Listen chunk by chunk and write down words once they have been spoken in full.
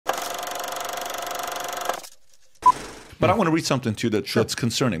But I want to read something to you that's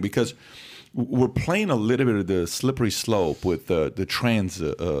concerning, because we're playing a little bit of the slippery slope with the trans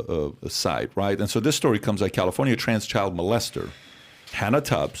side, right? And so this story comes out of California. Trans child molester Hannah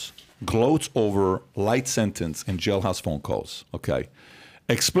Tubbs gloats over light sentence in jailhouse phone calls. Okay.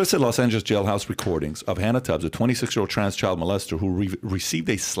 Explicit Los Angeles jailhouse recordings of Hannah Tubbs, a 26-year-old trans child molester who received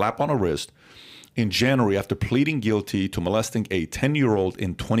a slap on the wrist in January after pleading guilty to molesting a 10-year-old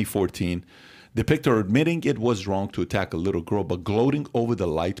in 2014, depict her admitting it was wrong to attack a little girl, but gloating over the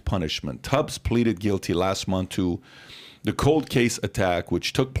light punishment. Tubbs pleaded guilty last month to the cold case attack,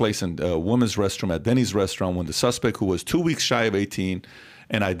 which took place in a women's restroom at Denny's restaurant when the suspect, who was 2 weeks shy of 18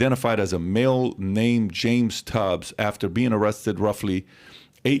 and identified as a male named James Tubbs, after being arrested roughly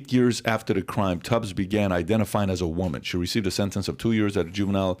 8 years after the crime, Tubbs began identifying as a woman. She received a sentence of 2 years at a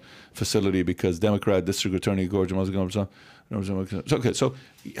juvenile facility because Democrat District Attorney George Muslim. Okay, so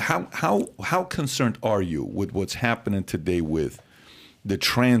how concerned are you with what's happening today with the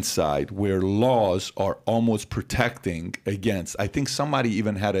trans side, where laws are almost protecting against? I think somebody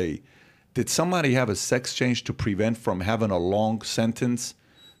even had did somebody have a sex change to prevent from having a long sentence?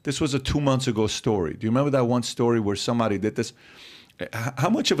 This was a 2 months ago story. Do you remember that one story where somebody did this? How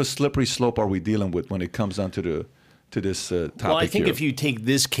much of a slippery slope are we dealing with when it comes down to this topic? Well, I think here? if you take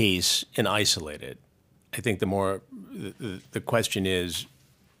this case and isolate it, I think the question is,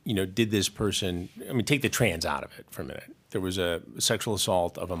 did this person? I mean, take the trans out of it for a minute. There was a sexual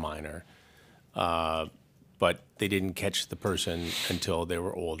assault of a minor, but they didn't catch the person until they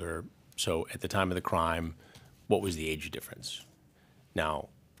were older. So at the time of the crime, what was the age difference? Now,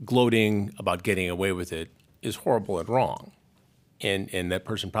 gloating about getting away with it is horrible and wrong. And that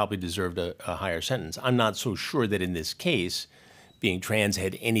person probably deserved a higher sentence. I'm not so sure that in this case, being trans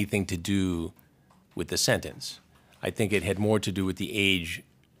had anything to do with the sentence. I think it had more to do with the age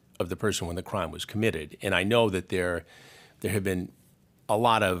of the person when the crime was committed. And I know that there have been a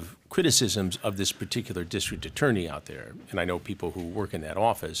lot of criticisms of this particular district attorney out there. And I know people who work in that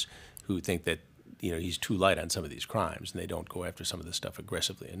office who think that he's too light on some of these crimes and they don't go after some of this stuff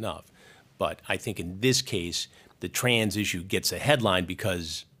aggressively enough. But I think in this case, the trans issue gets a headline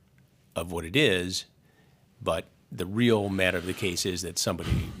because of what it is, but the real matter of the case is that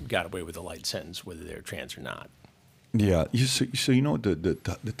somebody got away with a light sentence, whether they're trans or not. Yeah. So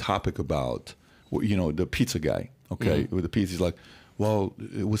the topic about, the pizza guy, okay, with the pizza, he's like, well,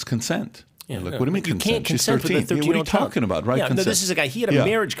 it was consent. Yeah, like, what do you mean consent? Can't She's consent 13. with a 13-year-old what are you talking about, right? Yeah, no, consent. this is a guy, he had a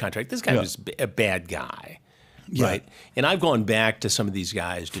marriage contract. This guy was a bad guy. Yeah. Right. And I've gone back to some of these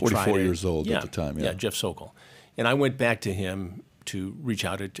guys to 44 years old at the time. Yeah, Jeff Sokol. And I went back to him to reach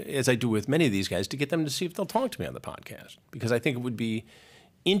out, as I do with many of these guys, to get them to see if they'll talk to me on the podcast. Because I think it would be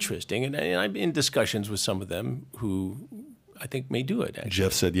interesting. And I'm in discussions with some of them who I think may do it, actually.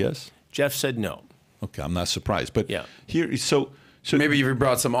 Jeff said yes? Jeff said no. Okay, I'm not surprised. But yeah. Here, so maybe if he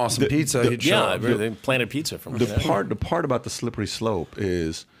brought some awesome pizza, he'd show up. They planted pizza from the part about the slippery slope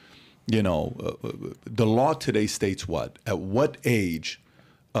is, the law today states what? At what age,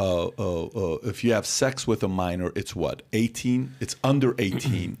 if you have sex with a minor, it's what? 18? It's under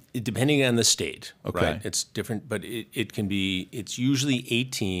 18. Depending on the state, okay. Right? It's different, but it can be, it's usually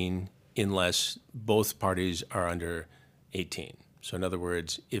 18 unless both parties are under 18. So in other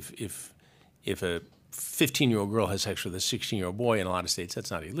words, if a 15-year-old girl has sex with a 16-year-old boy, in a lot of states,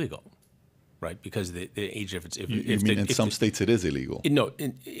 that's not illegal. Right, because the age difference. In some states it is illegal? No,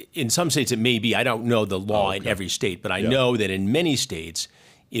 in some states it may be. I don't know the law in every state, but I know that in many states,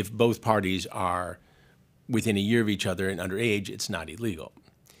 if both parties are within a year of each other and underage, it's not illegal.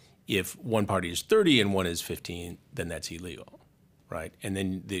 If one party is 30 and one is 15, then that's illegal, right? And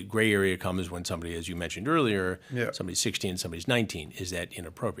then the gray area comes when somebody, as you mentioned earlier, somebody's 16, somebody's 19. Is that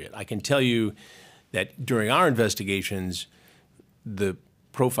inappropriate? I can tell you that during our investigations, the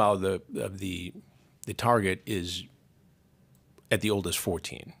profile of the target is at the oldest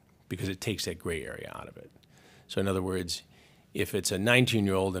 14 because it takes that gray area out of it. So in other words, if it's a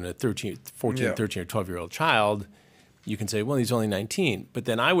 19-year-old and a 13 or 12-year-old child, you can say, well, he's only 19. But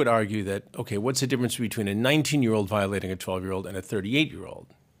then I would argue that, okay, what's the difference between a 19-year-old violating a 12-year-old and a 38-year-old?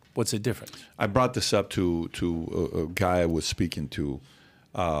 What's the difference? I brought this up to a guy I was speaking to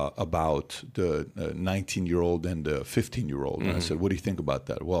about the 19-year-old and the 15-year-old. And I said, what do you think about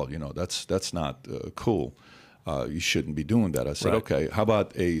that? Well, that's not cool. You shouldn't be doing that. I said, okay, how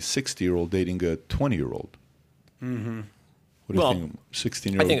about a 60-year-old dating a 20-year-old? Mm-hmm. What do you think?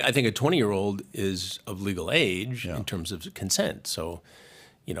 16-year-old? I think a 20-year-old is of legal age in terms of consent. So,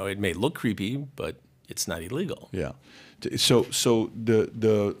 it may look creepy, but it's not illegal. Yeah. So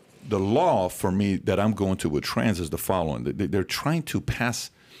the law for me that I'm going to with trans is the following. They're trying to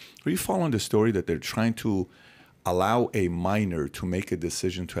pass. Are you following the story that they're trying to allow a minor to make a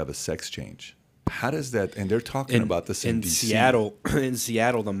decision to have a sex change. How does that? And they're talking about this in DC. Seattle. In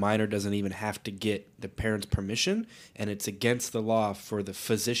Seattle, the minor doesn't even have to get the parent's permission, and it's against the law for the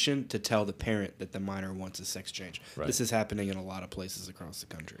physician to tell the parent that the minor wants a sex change. Right. This is happening in a lot of places across the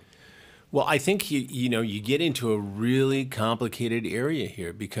country. Well, I think you get into a really complicated area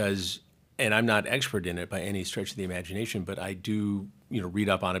here because, and I'm not expert in it by any stretch of the imagination, but I do read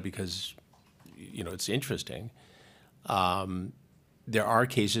up on it because it's interesting. There are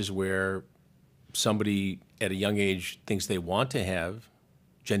cases where somebody at a young age thinks they want to have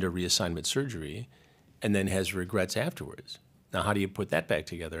gender reassignment surgery and then has regrets afterwards. Now, how do you put that back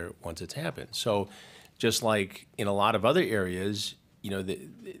together once it's happened? So just like in a lot of other areas,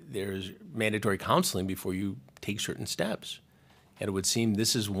 there's mandatory counseling before you take certain steps. And it would seem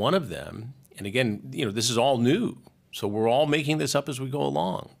this is one of them. And again, this is all new. So we're all making this up as we go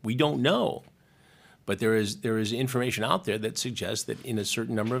along. We don't know. But there is information out there that suggests that in a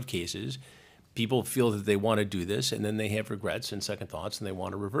certain number of cases, people feel that they want to do this, and then they have regrets and second thoughts, and they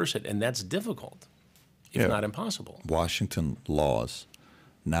want to reverse it. And that's difficult, if not impossible. Washington laws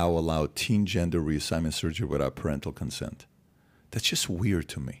now allow teen gender reassignment surgery without parental consent. That's just weird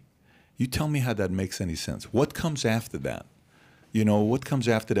to me. You tell me how that makes any sense. What comes after that? What comes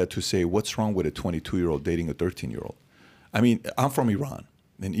after that to say, what's wrong with a 22-year-old dating a 13-year-old? I mean, I'm from Iran.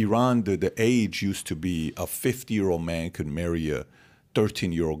 In Iran, the age used to be a 50-year-old man could marry a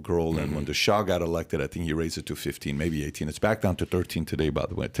 13-year-old girl, and when the Shah got elected, I think he raised it to 15, maybe 18. It's back down to 13 today, by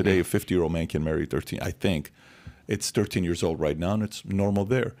the way. Today, a 50-year-old man can marry 13. I think it's 13 years old right now, and it's normal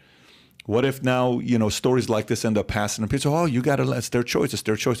there. What if now, stories like this end up passing, and people say, oh, you got to, it's their choice, it's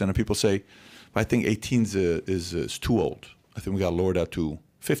their choice. And then people say, I think 18 is too old. I think we got to lower that to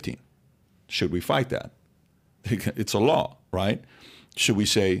 15. Should we fight that? It's a law, right? Should we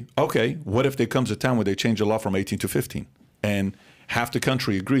say, okay, what if there comes a time where they change the law from 18 to 15? And half the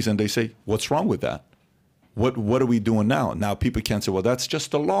country agrees, and they say, what's wrong with that? What are we doing now? Now people can't say, well, that's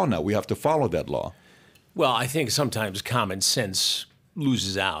just the law now. We have to follow that law. Well, I think sometimes common sense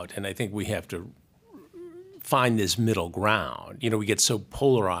loses out, and I think we have to find this middle ground. We get so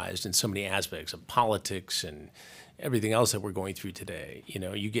polarized in so many aspects of politics and everything else that we're going through today.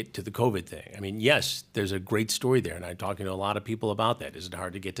 You get to the COVID thing. I mean, yes, there's a great story there, and I'm talking to a lot of people about that. Is it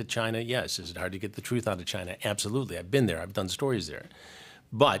hard to get to China? Yes. Is it hard to get the truth out of China? Absolutely. I've been there. I've done stories there.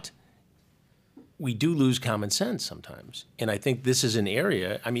 But we do lose common sense sometimes. And I think this is an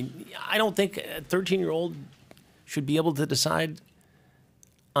area, I mean, I don't think a 13-year-old should be able to decide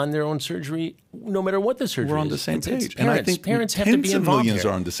on their own surgery, no matter what the surgery is. We're on the same page. Parents. And I think parents have to be involved millions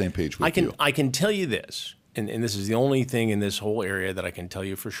here. are on the same page with you. I can tell you this, and this is the only thing in this whole area that I can tell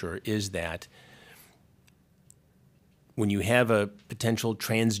you for sure, is that when you have a potential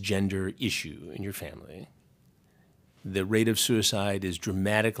transgender issue in your family, the rate of suicide is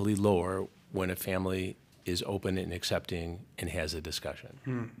dramatically lower when a family is open and accepting and has a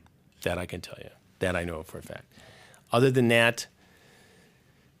discussion. That I can tell you. That I know for a fact. Other than that,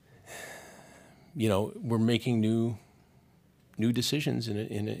 we're making new decisions in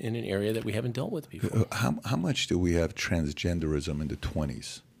an area that we haven't dealt with before. How much do we have transgenderism in the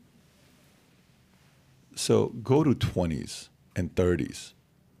 20s? So go to 20s and 30s.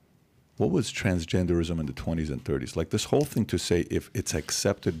 What was transgenderism in the 20s and 30s? Like this whole thing to say if it's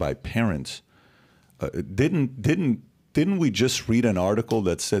accepted by parents, didn't we just read an article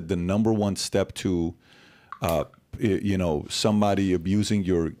that said the number one step to somebody abusing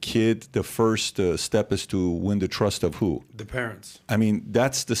your kid, the first step is to win the trust of who? The parents. I mean,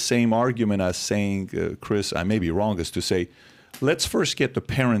 that's the same argument as saying, Chris, I may be wrong, is to say, let's first get the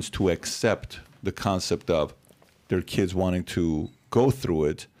parents to accept the concept of their kids wanting to go through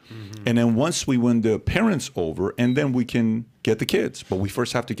it. Mm-hmm. And then once we win the parents over, and then we can get the kids. But we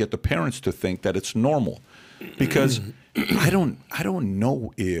first have to get the parents to think that it's normal. Because I don't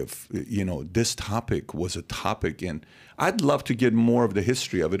know if this topic was a topic, and I'd love to get more of the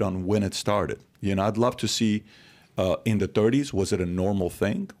history of it on when it started. I'd love to see in the 30s, was it a normal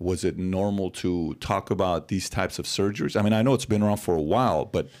thing? Was it normal to talk about these types of surgeries? I mean, I know it's been around for a while,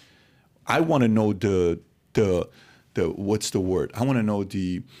 but I want to know the what's the word? I want to know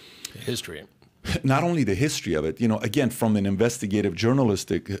the history. Not only the history of it, again, from an investigative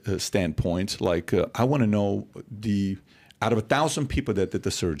journalistic standpoint, like I want to know out of 1,000 people that did the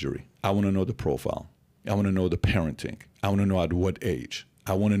surgery, I want to know the profile. I want to know the parenting. I want to know at what age.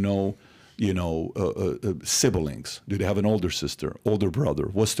 I want to know, siblings. Do they have an older sister, older brother?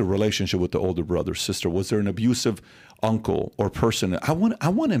 What's the relationship with the older brother, sister? Was there an abusive uncle or person? I want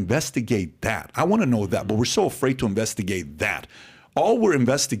to investigate that. I want to know that, but we're so afraid to investigate that. All we're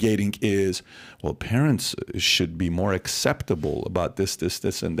investigating is, well, parents should be more acceptable about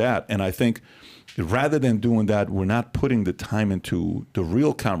this, and that. And I think rather than doing that, we're not putting the time into the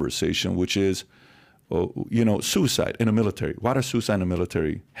real conversation, which is, suicide in the military. Why does suicide in the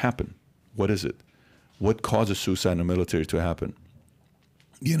military happen? What is it? What causes suicide in the military to happen?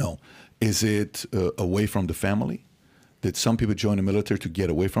 Is it away from the family? Did some people join the military to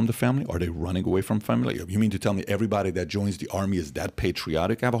get away from the family? Are they running away from family? You mean to tell me everybody that joins the Army is that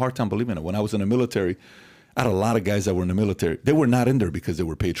patriotic? I have a hard time believing it. When I was in the military, I had a lot of guys that were in the military. They were not in there because they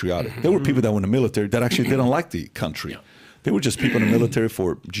were patriotic. There were people that were in the military that actually didn't like the country. Yeah. They were just people in the military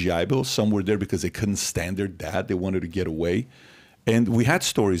for GI Bill. Some were there because they couldn't stand their dad. They wanted to get away. And we had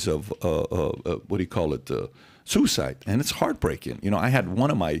stories of, suicide. And it's heartbreaking. I had one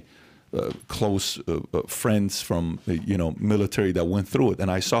of my close friends from military that went through it, and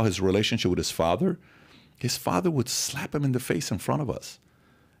I saw his relationship with his father. His father would slap him in the face in front of us,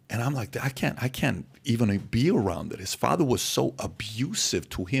 and I'm like, I can't even be around it. His father was so abusive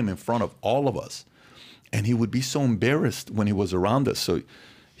to him in front of all of us, and he would be so embarrassed when he was around us. So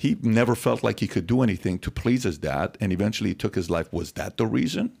he never felt like he could do anything to please his dad, and eventually he took his life. Was that the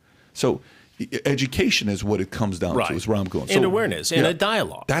reason? So education is what it comes down to, is where I'm going. And awareness and a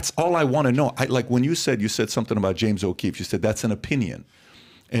dialogue. That's all I want to know. Like when you said something about James O'Keefe, you said that's an opinion.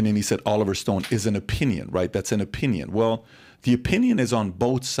 And then he said Oliver Stone is an opinion, right? That's an opinion. Well, the opinion is on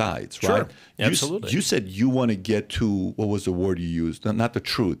both sides, right? Sure, absolutely. You said you want to get to, what was the word you used? Not the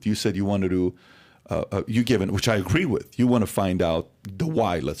truth. You said you wanted to, you given, which I agree with. You want to find out the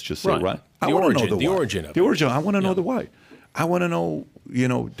why, let's just say, right? I want to know the origin of it. The origin. I want to know the why. I want to know,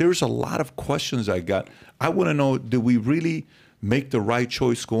 there's a lot of questions I got. I want to know, did we really make the right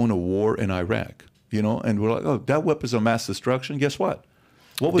choice going to war in Iraq? And we're like, oh, that weapons of mass destruction. Guess what?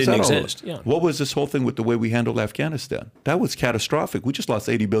 What was Didn't that exist. Yeah. What was this whole thing with the way we handled Afghanistan? That was catastrophic. We just lost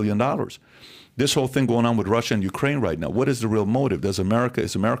 $80 billion. This whole thing going on with Russia and Ukraine right now, what is the real motive? Is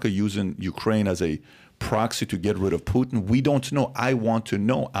America using Ukraine as a proxy to get rid of Putin? We don't know. I want to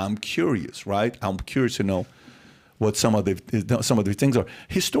know. I'm curious, right? I'm curious to know what some of the things are.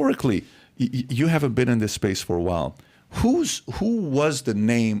 Historically, you haven't been in this space for a while. Who was the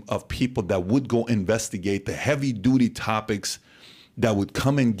name of people that would go investigate the heavy-duty topics that would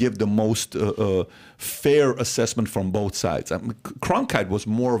come and give the most fair assessment from both sides? Cronkite was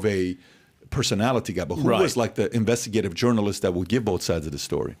more of a personality guy, but who was like the investigative journalist that would give both sides of the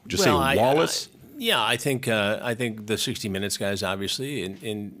story? Would you say Wallace? I think the 60 Minutes guys, obviously,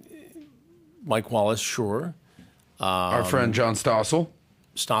 and Mike Wallace, sure. Our friend John Stossel.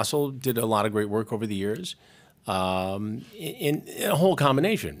 Stossel did a lot of great work over the years. In a whole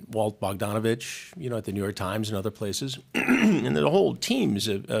combination. Walt Bogdanovich, at the New York Times and other places. And the whole teams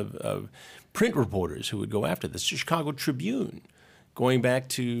of print reporters who would go after this. The Chicago Tribune, going back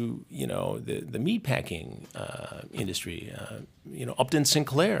to, the meatpacking industry. Upton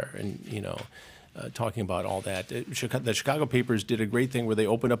Sinclair and, talking about all that. The Chicago papers did a great thing where they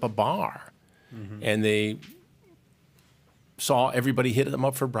opened up a bar. Mm-hmm. And they saw everybody hit them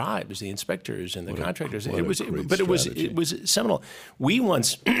up for bribes, the inspectors and the contractors. It was seminal. We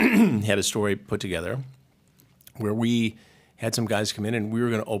once had a story put together where we had some guys come in and we were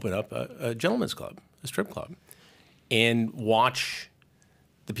going to open up a gentleman's club, a strip club, and watch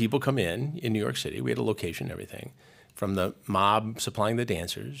the people come in New York City. We had a location and everything, from the mob supplying the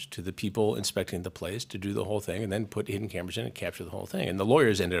dancers to the people inspecting the place to do the whole thing, and then put hidden cameras in and capture the whole thing. And the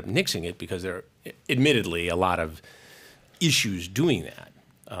lawyers ended up nixing it because there are admittedly a lot of issues doing that.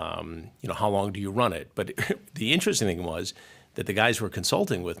 How long do you run it? But the interesting thing was that the guys who were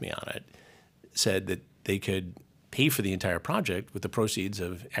consulting with me on it said that they could pay for the entire project with the proceeds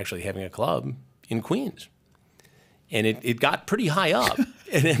of actually having a club in Queens. And it got pretty high up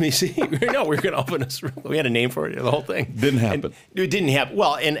at NBC. No, we were going to open we had a name for it, the whole thing. Didn't happen. And it didn't happen.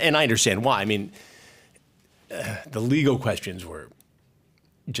 Well, and I understand why. I mean, the legal questions were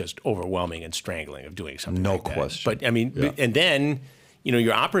just overwhelming and strangling of doing something like that. No question. But I mean, and then,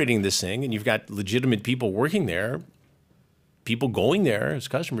 you're operating this thing and you've got legitimate people working there, people going there as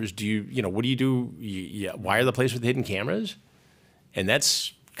customers. What do you do? You wire the place with hidden cameras? And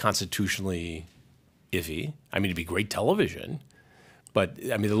that's constitutionally iffy. I mean, it'd be great television. But,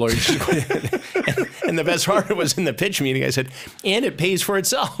 I mean, the lawyers, and the best part was in the pitch meeting, I said, and it pays for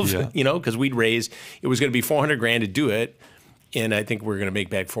itself, because we'd raise, it was going to be $400,000 to do it. And I think we're going to make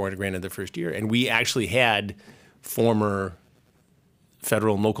back $400,000 in the first year. And we actually had former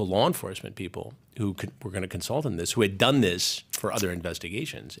federal and local law enforcement people who were going to consult on this, who had done this for other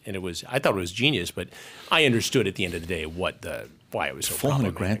investigations. And I thought it was genius, but I understood at the end of the day why it was so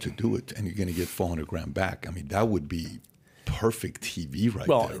 $400,000 to do it, and you're going to get $400,000 back. I mean, that would be perfect TV right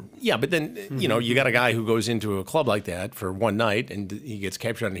Well, there. yeah, but then, you know, you got a guy who goes into a club like that for one night and he gets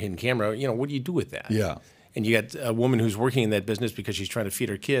captured on a hidden camera. You know, what do you do with that? Yeah. And you got a woman who's working in that business because she's trying to feed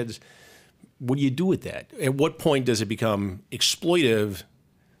her kids. What do you do with that? At what point does it become exploitive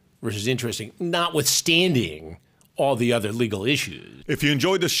versus interesting, notwithstanding all the other legal issues? If you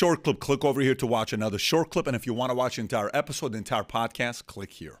enjoyed this short clip, click over here to watch another short clip. And if you want to watch the entire episode, the entire podcast,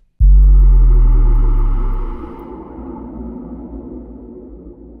 click here.